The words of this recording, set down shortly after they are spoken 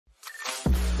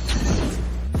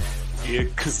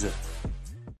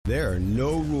There are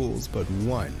no rules but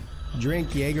one.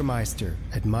 Drink Jägermeister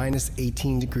at minus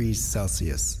 18 degrees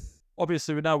Celsius.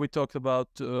 Obviously, now we talked about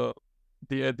the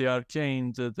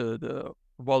arcane, the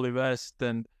Wally West,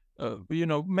 and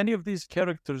many of these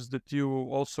characters that you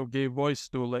also gave voice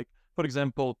to, like for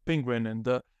example, Penguin in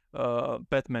the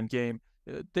Batman game.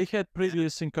 They had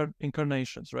previous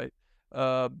incarnations, right?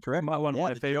 Correct. One of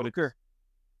my favorite. Joker.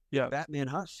 Yeah. Batman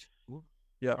Hush.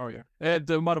 Yeah. Oh yeah. And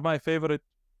one of my favorite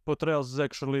portrayals is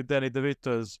actually Danny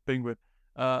DeVito as Penguin.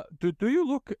 Do you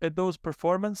look at those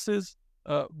performances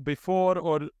before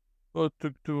or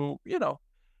to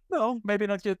No, maybe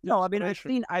not yet? No, I mean I've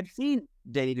seen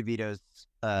Danny DeVito's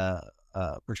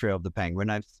portrayal of the Penguin.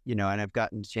 I've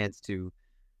gotten a chance to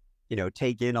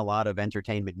take in a lot of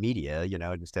entertainment media.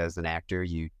 Just as an actor,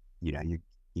 you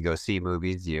go see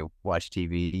movies, you watch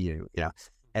TV,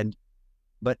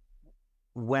 but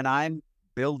when I'm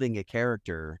building a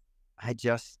character,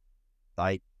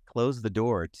 I close the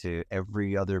door to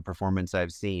every other performance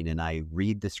I've seen, and I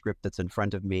read the script that's in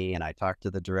front of me, and I talk to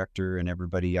the director and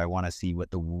everybody. I want to see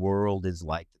what the world is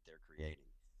like that they're creating,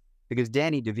 because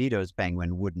Danny DeVito's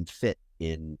Penguin wouldn't fit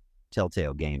in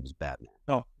Telltale Games Batman.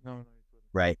 No.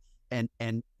 Right, and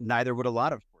neither would a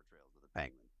lot of portrayals of the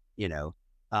Penguin.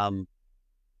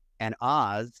 And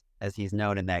Oz, as he's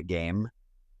known in that game,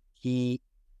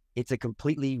 it's a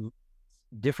completely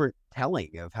different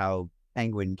telling of how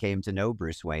Penguin came to know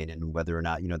Bruce Wayne and whether or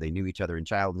not, they knew each other in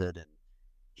childhood. And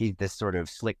he's this sort of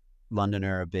slick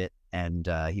Londoner a bit, and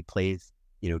he plays,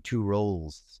 two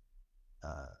roles.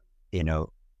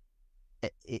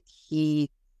 He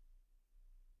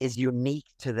is unique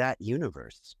to that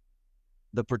universe.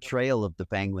 The portrayal of the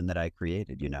Penguin that I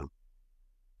created,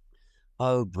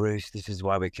 Oh, Bruce, this is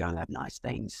why we can't have nice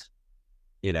things.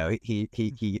 He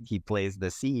plays the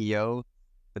CEO,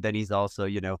 but then he's also,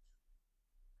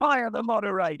 fire the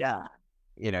moderator.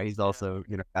 He's also,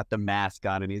 got the mask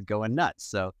on and he's going nuts.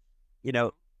 So,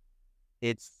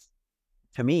 it's,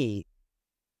 to me,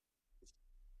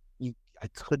 I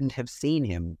couldn't have seen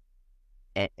him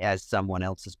as someone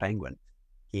else's Penguin.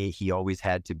 He always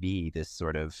had to be this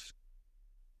sort of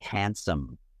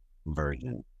handsome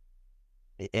version.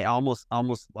 It almost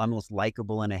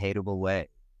likable in a hateable way,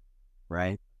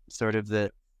 right? Sort of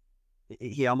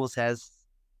he almost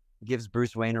gives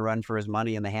Bruce Wayne a run for his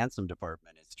money in the handsome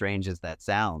department, as strange as that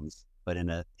sounds, but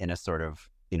in a sort of,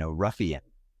 ruffian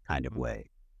kind of way.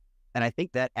 And I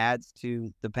think that adds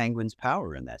to the Penguin's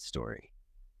power in that story,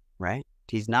 right?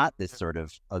 He's not this sort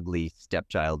of ugly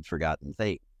stepchild forgotten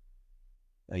thing.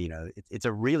 It's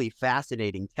a really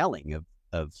fascinating telling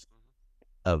of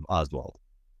Oswald,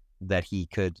 that he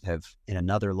could have in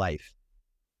another life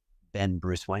been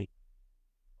Bruce Wayne.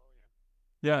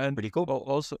 Yeah, and pretty cool.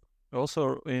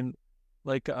 Also in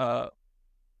like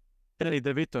Danny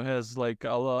DeVito has like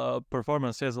a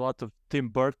performance, has a lot of Tim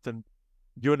Burton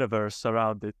universe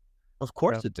around it. Of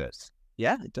course it does.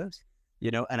 Yeah, it does.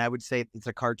 And I would say it's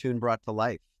a cartoon brought to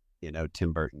life,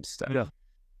 Tim Burton stuff. Yeah.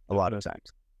 A lot of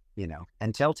times.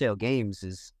 And Telltale Games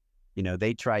is,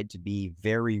 they tried to be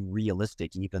very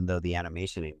realistic, even though the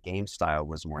animation and game style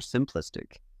was more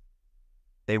simplistic.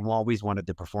 They always wanted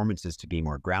the performances to be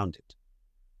more grounded,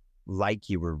 like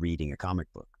you were reading a comic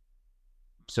book.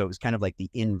 So it was kind of like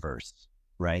the inverse,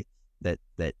 right? That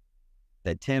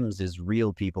Tim's is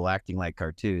real people acting like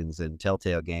cartoons, and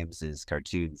Telltale Games is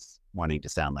cartoons wanting to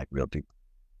sound like real people.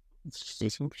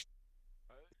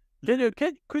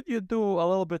 Could you do a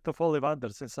little bit of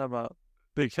Ollivander, since I'm a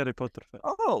big Harry Potter fan?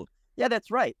 Oh, yeah,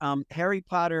 that's right. Harry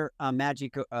Potter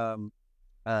Magic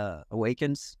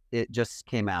Awakens, it just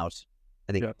came out.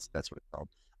 I think that's what it's called.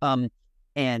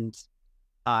 And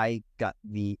I got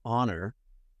the honor,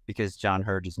 because John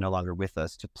Hurd is no longer with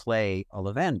us, to play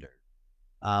Ollivander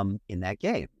in that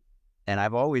game. And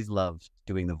I've always loved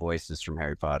doing the voices from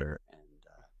Harry Potter.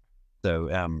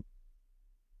 And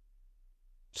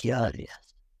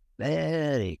curious,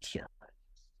 very curious.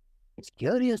 It's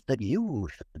curious that you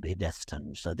should be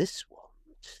destined for this one,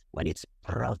 when its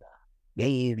brother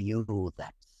gave you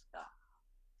that scar.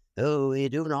 Though we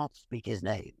do not speak his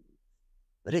name,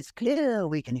 but it's clear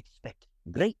we can expect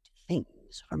great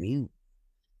things from you.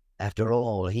 After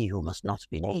all, he who must not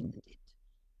be named did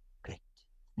great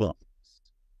things.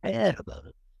 Terrible,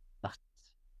 but that's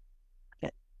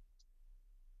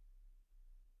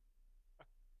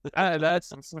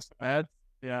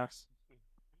yeah.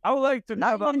 I would like to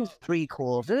know about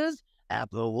 3/4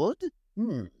 Applewood.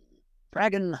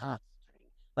 Dragon heartstring.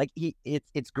 Like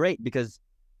it's great because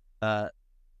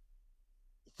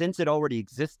since it already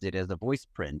existed as a voice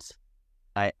print,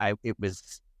 it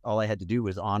was all I had to do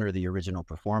was honor the original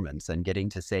performance, and getting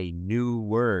to say new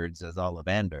words as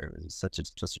Ollivander is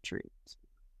just a treat.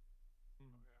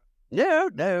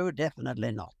 No,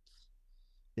 definitely not.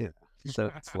 Yeah,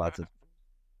 so it's lots of.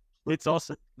 It's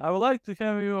awesome. I would like to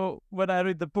have you when I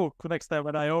read the book next time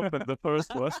when I open the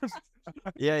first one.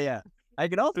 Yeah. I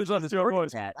could also do your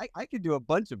voice. I could do a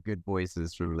bunch of good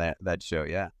voices from that show.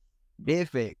 Yeah,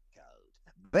 difficult,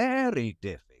 very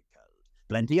difficult.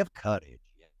 Plenty of courage,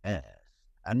 yes,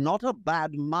 and not a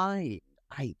bad mind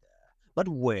either. But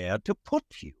where to put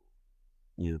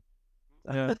you?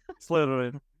 Yeah,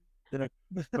 Slytherin.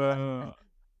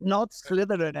 Not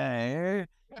Slytherin, eh?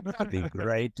 That'd be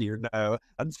great, and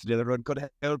Slytherin could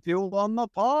help you on the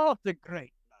path to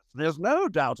greatness. There's no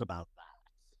doubt about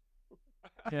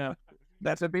that. Yeah.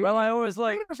 That'd be well. I always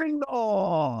like.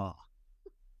 Oh.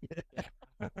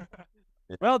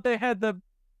 Well, they had the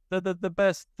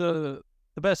best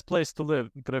place to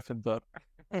live, Gryffindor.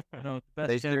 The best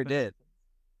they sure did.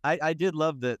 I did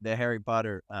love the Harry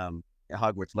Potter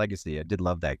Hogwarts Legacy. I did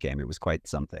love that game. It was quite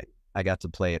something. I got to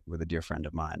play it with a dear friend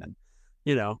of mine, and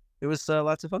it was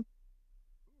lots of fun.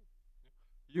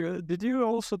 Did you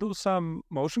also do some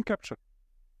motion capture?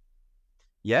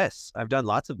 Yes, I've done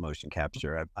lots of motion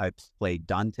capture. I played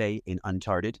Dante in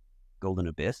Uncharted, Golden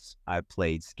Abyss. I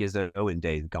played Schizo in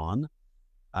Days Gone.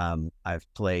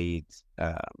 I've played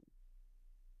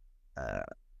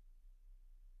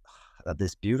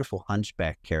this beautiful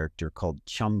hunchback character called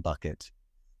Chumbucket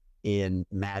in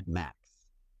Mad Max,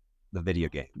 the video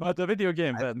game. But the video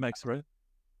game, Mad Max, right?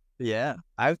 Yeah,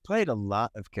 I've played a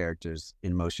lot of characters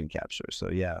in motion capture,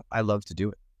 so yeah, I love to do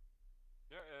it.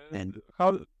 And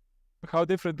how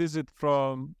different is it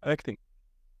from acting?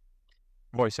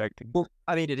 Voice acting? Well,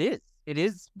 I mean, it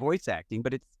is voice acting,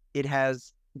 but it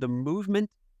has the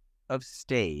movement of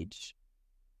stage,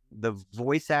 the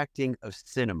voice acting of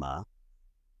cinema,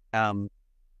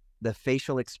 the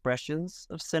facial expressions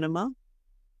of cinema,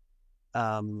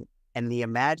 and the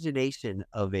imagination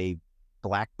of a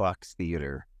black box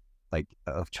theater, like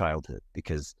of childhood,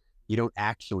 because you don't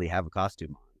actually have a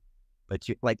costume on, but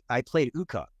I played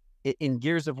Ukon in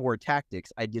Gears of War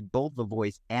Tactics. I did both the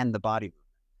voice and the body movement.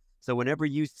 So whenever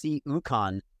you see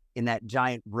Ukon in that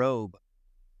giant robe,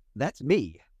 that's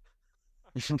me.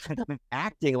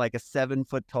 Acting like a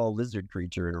 7-foot-tall lizard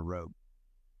creature in a robe.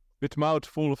 With mouth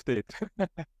full of teeth.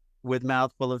 With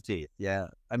mouth full of teeth, yeah.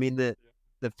 I mean, the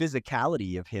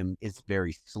physicality of him is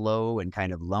very slow and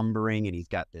kind of lumbering, and he's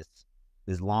got this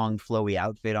long, flowy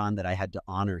outfit on that I had to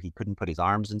honor. He couldn't put his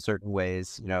arms in certain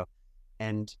ways,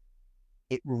 and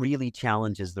it really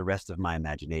challenges the rest of my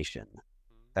imagination.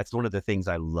 That's one of the things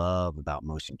I love about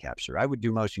motion capture. I would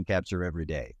do motion capture every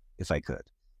day if I could.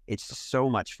 It's so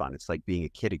much fun. It's like being a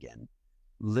kid again.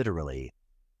 Literally,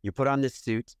 you put on this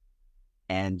suit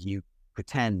and you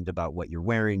pretend about what you're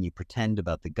wearing. You pretend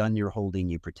about the gun you're holding.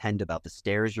 You pretend about the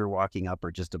stairs you're walking up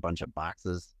are just a bunch of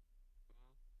boxes.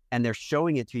 And they're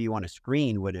showing it to you on a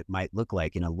screen what it might look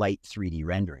like in a light 3D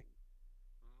rendering.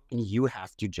 And you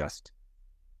have to just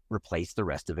replace the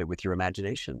rest of it with your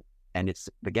imagination. And it's,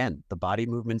 again, the body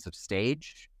movements of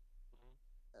stage,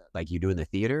 like you do in the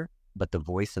theater, but the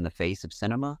voice and the face of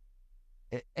cinema,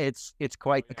 it's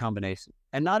quite a combination.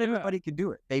 And not everybody can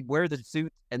do it. They wear the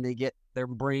suit and they get their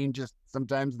brain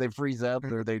sometimes they freeze up,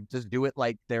 or they just do it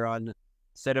like they're on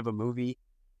set of a movie,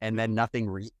 and then nothing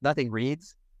reads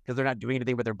because they're not doing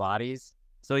anything with their bodies.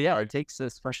 So yeah, it takes a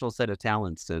special set of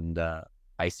talents, and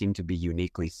I seem to be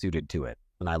uniquely suited to it,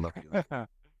 and I love doing it.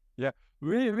 Yeah.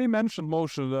 We mentioned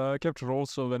motion capture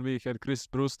also when we had Chris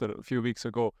Brewster a few weeks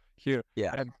ago here.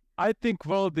 Yeah. And I think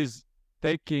world is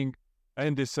taking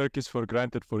Andy Serkis for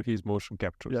granted for his motion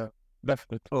captures. Yeah,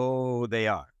 definitely. Oh, they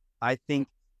are. I think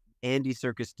Andy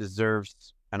Serkis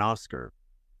deserves an Oscar.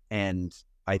 And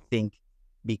I think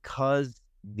because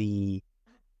the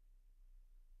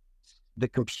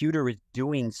computer is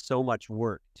doing so much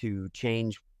work to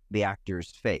change the actor's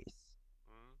face,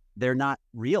 they're not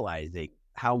realizing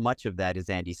how much of that is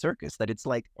Andy Serkis, that it's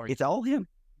like, it's all him.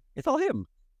 It's all him.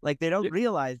 Like, they don't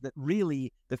realize that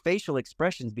really the facial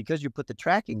expressions, because you put the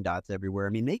tracking dots everywhere, I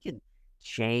mean, they can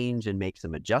change and make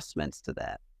some adjustments to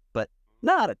that, but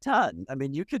not a ton. I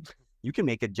mean, you can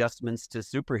make adjustments to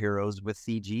superheroes with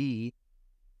CG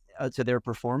to their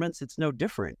performance. It's no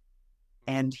different.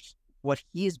 And what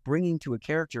he is bringing to a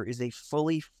character is a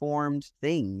fully formed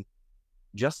thing,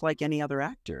 just like any other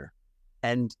actor.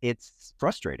 And it's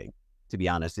frustrating, to be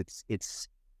honest.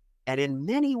 And in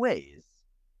many ways,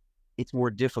 it's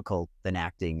more difficult than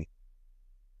acting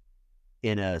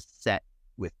in a set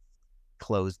with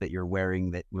clothes that you're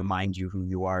wearing that remind you who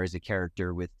you are as a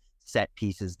character, with set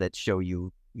pieces that show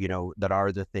you that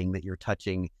are the thing that you're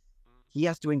touching. He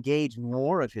has to engage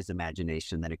more of his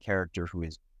imagination than a character who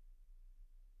is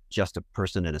just a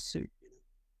person in a suit.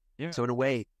 Yeah. So in a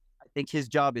way, I think his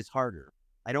job is harder.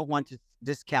 I don't want to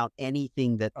discount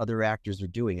anything that other actors are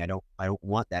doing. I don't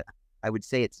want that. I would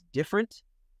say it's different,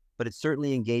 but it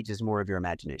certainly engages more of your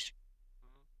imagination.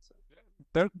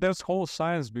 There's whole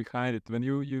science behind it. When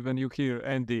you hear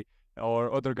Andy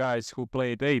or other guys who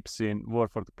played apes in War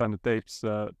for the Planet Apes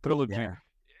trilogy,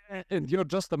 and you're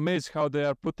just amazed how they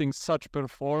are putting such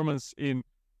performance in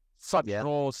such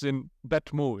roles in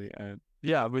that movie. And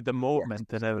with the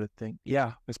movement and everything.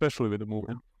 Yeah, especially with the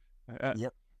movement.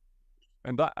 Yep.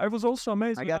 And I was also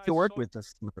amazed. I got to work with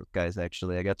some of those guys,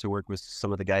 actually. I got to work with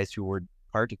some of the guys who were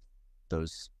part of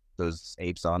those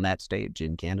apes on that stage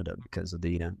in Canada because of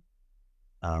the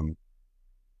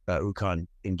Ukon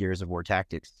in Gears of War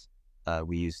Tactics.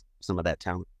 We used some of that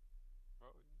talent.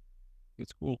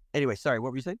 It's cool. Anyway, sorry,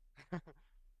 what were you saying?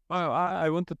 I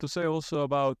wanted to say also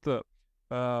about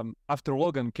after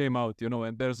Logan came out,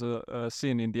 and there's a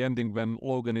scene in the ending when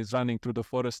Logan is running through the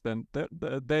forest, and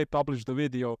they published the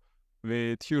video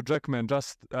with Hugh Jackman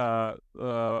just giving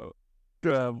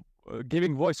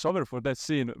voiceover for that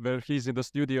scene where he's in the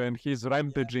studio and he's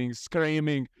rampaging,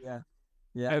 screaming.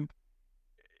 Yeah. And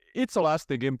it's a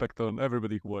lasting impact on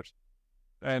everybody who watched.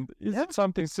 And is it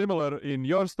something similar in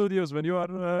your studios when you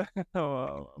are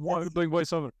doing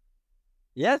voiceover?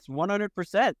 Yes,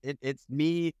 100%. It's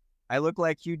me. I look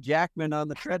like Hugh Jackman on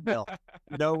the treadmill.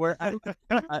 Where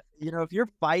if you're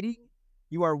fighting,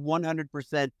 you are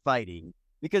 100% fighting.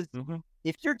 Because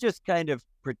if you're just kind of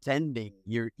pretending,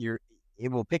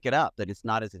 it will pick it up that it's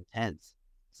not as intense.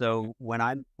 So when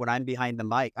I'm behind the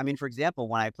mic, I mean, for example,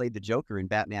 when I played the Joker in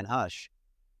Batman Hush,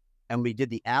 and we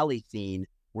did the alley scene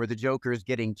where the Joker is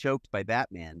getting choked by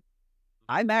Batman,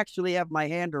 I'm actually have my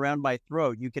hand around my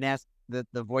throat. You can ask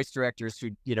the voice directors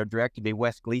who directed me,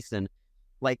 Wes Gleason.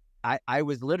 Like I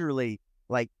was literally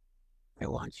like, I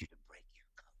want you to break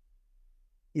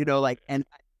your coat.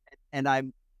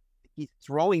 And he's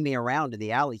throwing me around in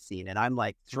the alley scene, and I'm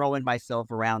like throwing myself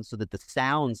around so that the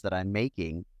sounds that I'm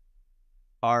making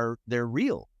they're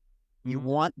real. You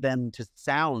want them to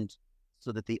sound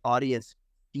so that the audience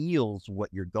feels what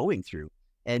you're going through,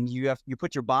 and you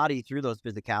put your body through those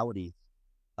physicalities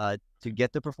to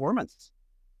get the performance.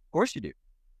 Of course you do.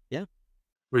 Yeah.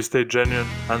 We stay genuine,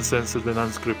 uncensored and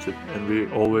unscripted, and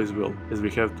we always will, as we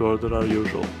have to order our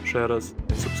usual. Share us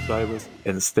and subscribe us,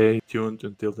 and stay tuned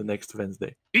until the next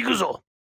Wednesday. Ikuzo!